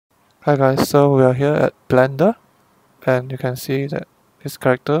Hi guys, so we are here at Blender and you can see that this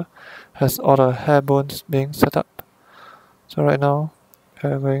character has all the hair bones being set up. So right now we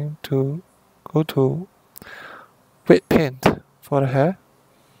are going to go to weight paint for the hair.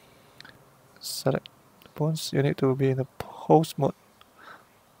 Select the bones. You need to be in the pose mode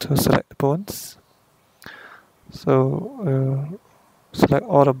to select the bones. So select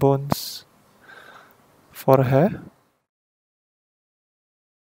all the bones for the hair.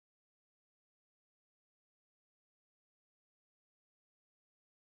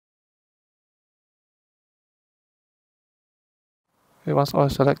 Once all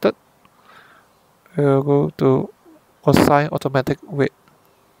selected, we will go to assign automatic weight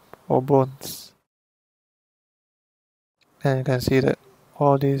for bones. And you can see that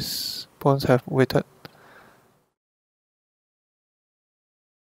all these bones have weighted.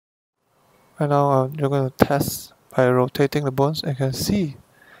 Right now you're going to test by rotating the bones, and you can see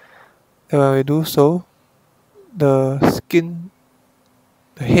that when we do so, the skin,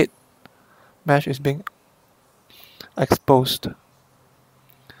 the head mesh is being exposed,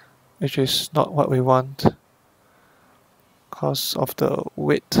 which is not what we want because of the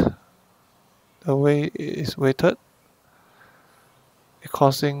weight. The way it is weighted is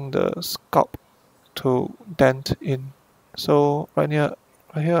causing the scalp to dent in. So right here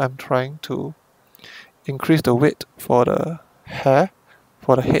I'm trying to increase the weight for the hair,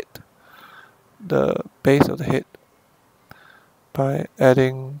 for the head, the base of the head, by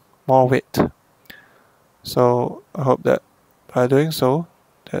adding more weight. So I hope that by doing so,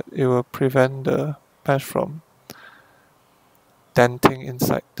 that it will prevent the mesh from denting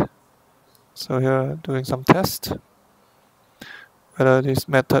inside. So here doing some test whether this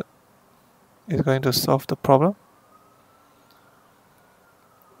method is going to solve the problem.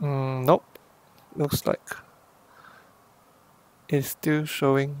 Nope, looks like it's still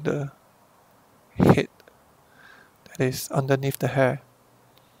showing the head that is underneath the hair.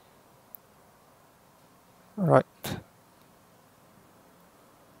 Right.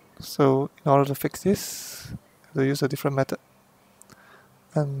 So in order to fix this, I have to use a different method,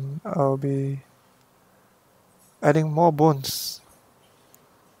 and I'll be adding more bones.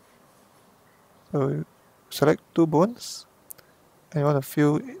 So select two bones, and you want to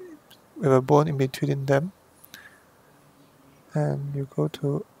fill with a bone in between them, and you go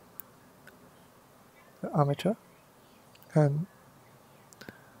to the armature and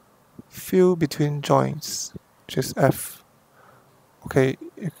fill between joints, which is F. Okay,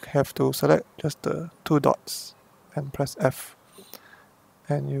 you have to select just the two dots and press F,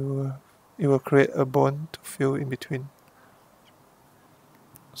 and it will create a bone to fill in between.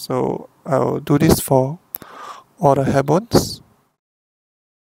 So I'll do this for all the hair bones.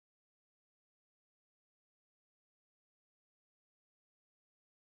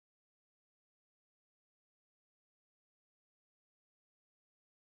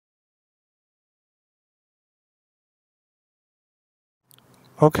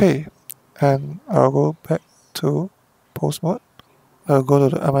 Okay, and I'll go back to pose mode. I'll go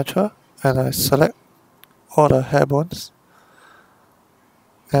to the armature and I select all the hair bones,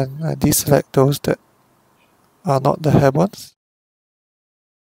 and I deselect those that are not the hair bones.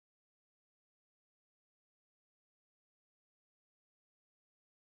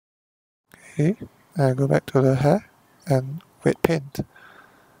 Okay, and I go back to the hair and weight paint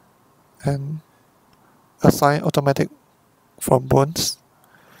and assign automatic from bones,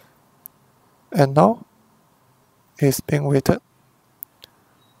 and now it's being weighted,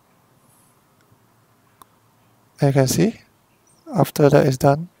 and you can see after that is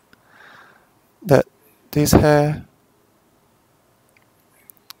done that this hair,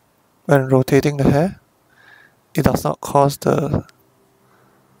 when rotating the hair, it does not cause the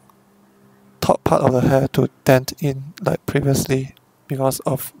top part of the hair to dent in like previously because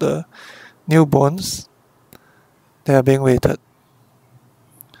of the new bones they are being weighted.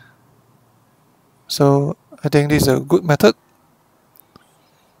 So I think this is a good method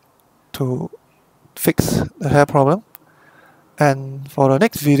to fix the hair problem, and for the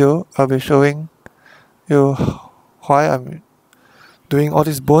next video I'll be showing you why I'm doing all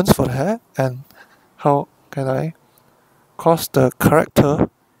these bones for the hair and how can I cause the character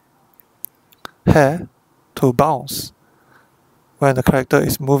hair to bounce when the character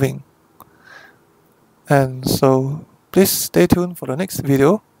is moving. And so please stay tuned for the next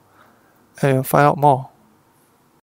video and you'll find out more.